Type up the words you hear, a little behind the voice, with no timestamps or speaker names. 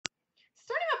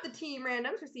team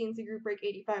randoms for C&C group break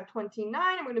 8529.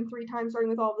 I'm going to do them 3 times, starting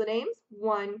with all of the names.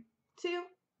 1, 2,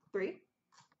 3.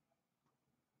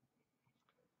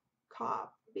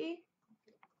 Copy.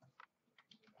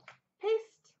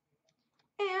 Paste.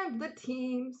 And the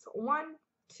teams. 1,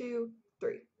 2,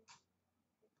 3.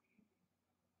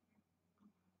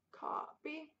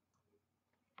 Copy.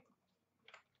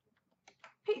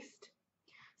 Paste.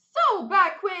 So,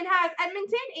 Quinn has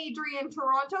Edmonton, Adrian,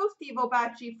 Toronto, Steve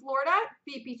O'Bacci, Florida,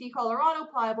 VPT, Colorado,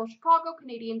 Pliable, Chicago,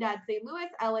 Canadian Dad, St. Louis,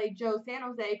 LA, Joe, San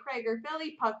Jose, Krager,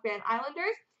 Philly, Puck Fan,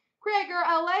 Islanders, Krager,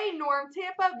 LA, Norm,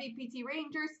 Tampa, VPT,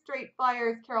 Rangers, Straight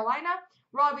Flyers, Carolina,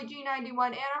 Robbie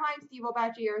G91, Anaheim, Steve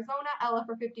O'Bacci, Arizona, Ella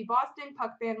for 50, Boston,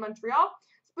 Puck Fan, Montreal,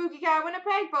 Spooky Cat,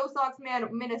 Winnipeg, Bo Sox Man,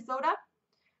 Minnesota,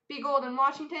 B Golden,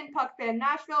 Washington, Puck Fan,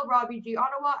 Nashville, Robbie G,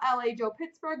 Ottawa, LA Joe,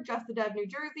 Pittsburgh, Just the Dev, New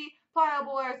Jersey,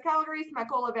 Pliable Bears, Calgary,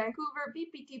 Smacola, Vancouver,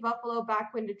 VPT, Buffalo,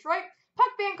 Backwin, Detroit, Puck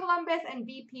Fan, Columbus, and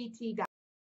VPT,